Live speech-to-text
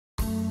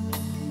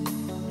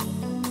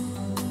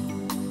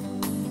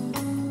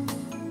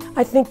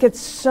I think it's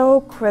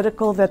so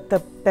critical that the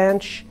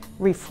bench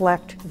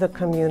reflect the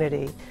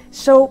community.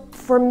 So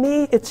for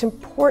me, it's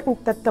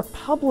important that the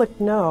public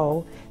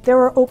know there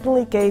are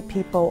openly gay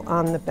people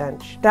on the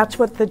bench. That's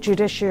what the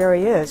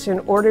judiciary is. In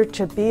order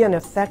to be an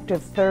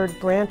effective third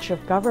branch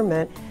of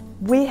government,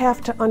 we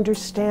have to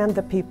understand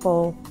the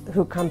people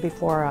who come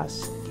before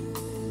us.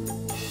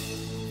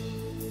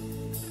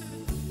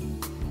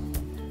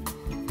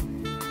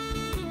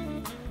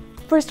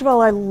 First of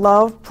all, I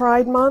love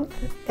Pride Month,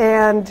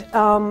 and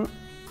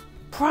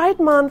Pride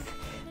Month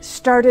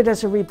started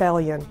as a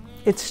rebellion.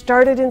 It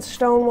started in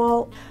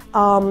Stonewall,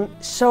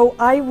 so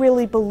I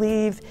really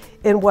believe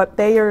in what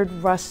Bayard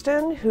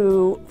Rustin,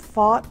 who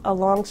fought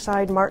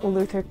alongside Martin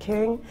Luther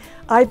King.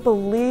 I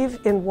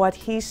believe in what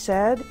he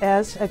said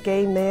as a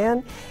gay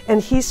man,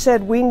 and he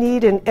said we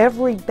need in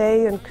every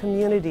bay and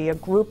community a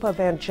group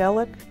of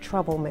angelic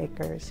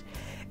troublemakers.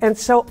 And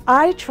so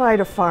I try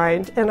to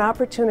find an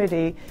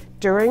opportunity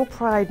during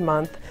Pride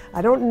Month,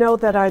 I don't know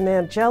that I'm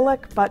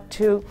angelic, but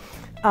to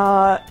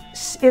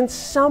in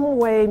some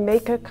way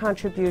make a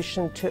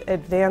contribution to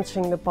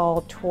advancing the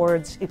ball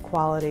towards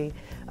equality,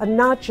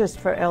 not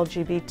just for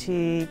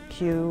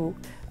LGBTQ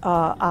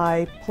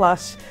I+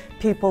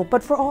 people,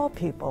 but for all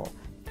people.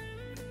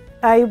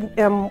 I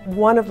am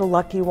one of the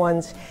lucky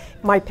ones.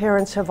 My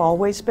parents have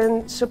always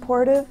been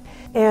supportive,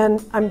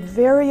 and I'm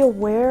very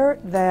aware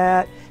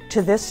that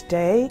to this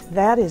day,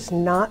 that is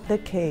not the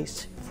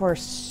case for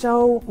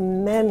so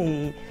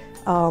many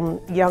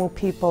young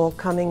people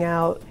coming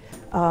out,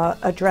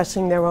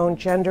 addressing their own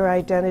gender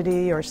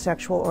identity or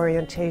sexual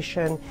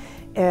orientation.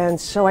 And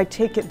so I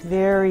take it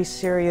very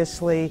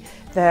seriously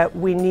that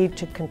we need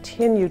to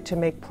continue to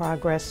make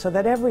progress so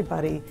that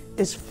everybody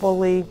is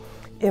fully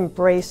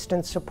embraced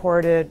and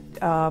supported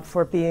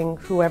for being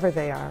whoever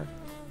they are.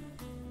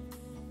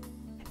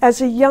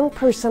 As a young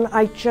person,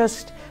 I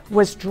just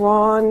was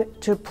drawn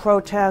to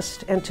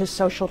protest and to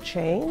social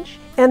change.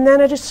 And then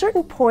at a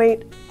certain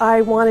point,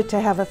 I wanted to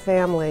have a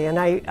family, and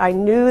I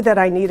knew that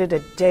I needed a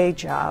day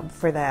job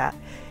for that,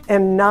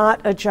 and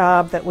not a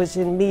job that was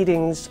in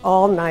meetings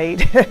all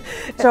night.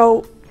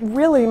 So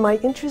really, my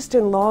interest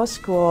in law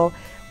school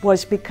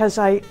was because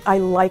I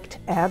liked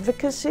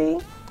advocacy,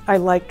 I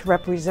liked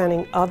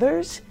representing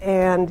others,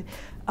 and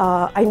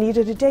I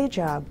needed a day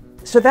job.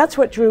 So that's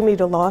what drew me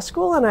to law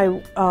school, and I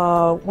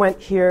went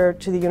here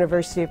to the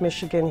University of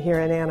Michigan here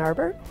in Ann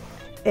Arbor.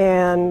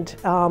 And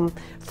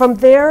from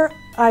there,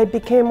 I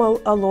became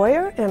a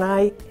lawyer, and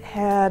I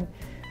had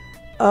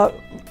a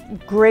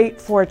great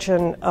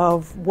fortune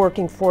of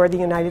working for the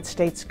United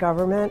States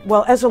government.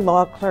 Well, as a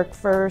law clerk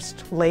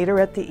first, later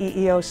at the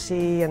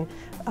EEOC,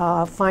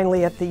 and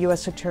finally at the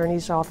U.S.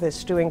 Attorney's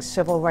Office doing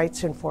civil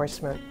rights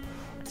enforcement.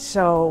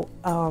 So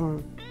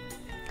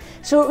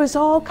it was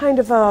all kind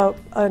of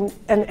an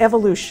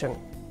evolution.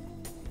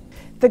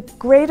 The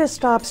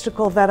greatest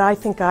obstacle that I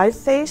think I've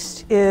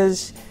faced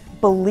is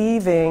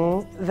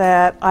believing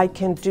that I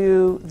can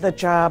do the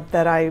job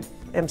that I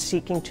am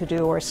seeking to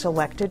do or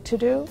selected to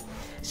do.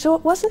 So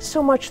it wasn't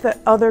so much that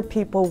other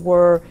people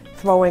were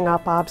throwing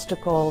up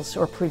obstacles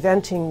or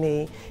preventing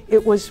me.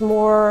 It was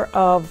more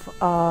of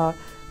a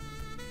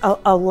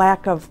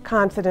lack of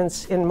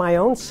confidence in my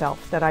own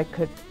self that I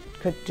could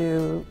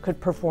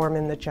perform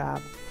in the job.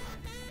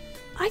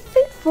 I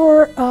think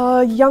for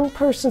a young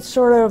person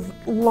sort of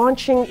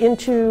launching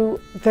into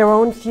their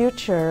own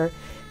future,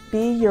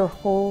 be your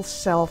whole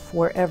self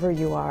wherever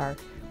you are.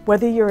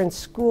 Whether you're in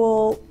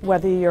school,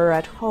 whether you're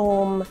at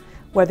home,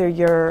 whether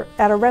you're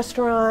at a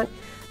restaurant,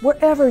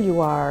 wherever you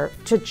are,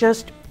 to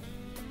just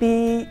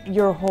be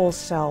your whole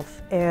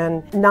self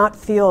and not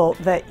feel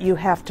that you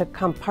have to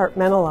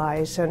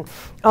compartmentalize and,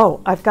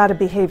 oh, I've got to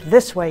behave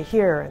this way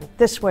here and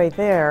this way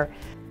there.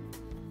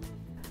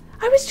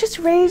 I was just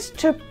raised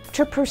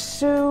to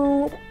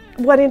pursue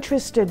what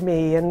interested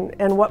me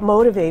and what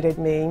motivated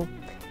me,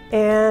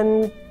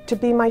 and to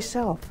be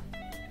myself.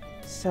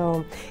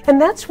 So, and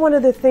that's one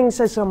of the things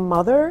as a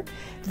mother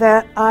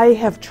that I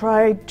have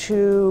tried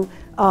to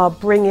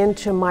bring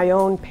into my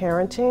own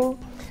parenting,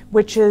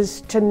 which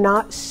is to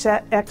not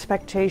set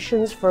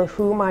expectations for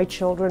who my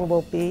children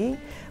will be,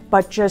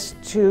 but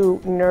just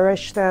to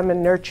nourish them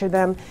and nurture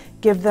them,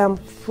 give them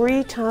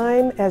free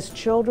time as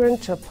children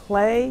to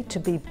play, to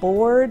be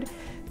bored,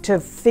 to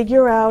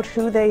figure out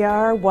who they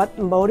are, what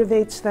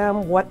motivates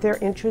them, what they're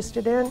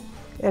interested in,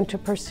 and to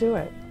pursue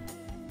it.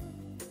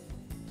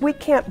 We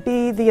can't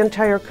be the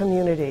entire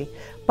community,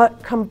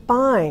 but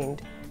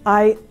combined,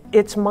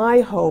 it's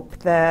my hope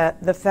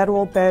that the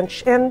federal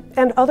bench and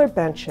other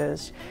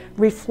benches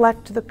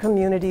reflect the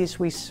communities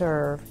we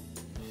serve.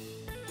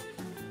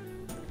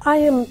 I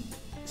am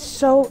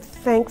so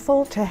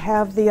thankful to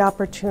have the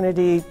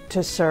opportunity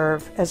to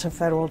serve as a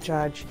federal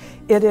judge.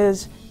 It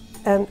is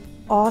an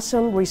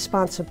awesome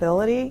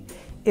responsibility.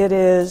 It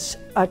is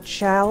a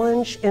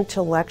challenge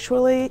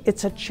intellectually.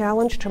 It's a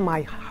challenge to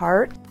my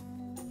heart.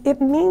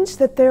 It means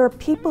that there are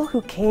people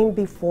who came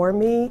before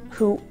me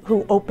who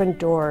opened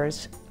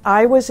doors.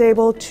 I was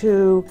able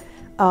to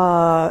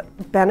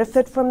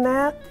benefit from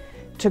that,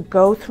 to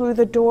go through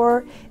the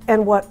door,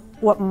 and what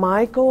what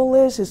my goal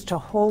is to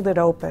hold it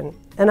open.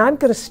 And I'm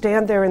going to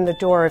stand there in the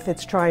door if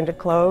it's trying to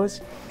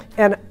close,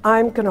 and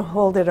I'm going to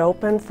hold it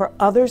open for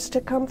others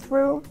to come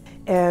through.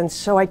 And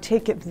so I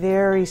take it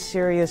very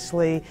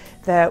seriously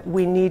that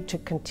we need to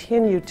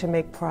continue to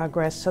make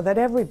progress so that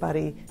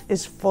everybody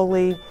is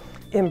fully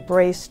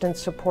embraced and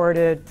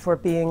supported for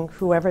being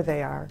whoever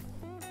they are.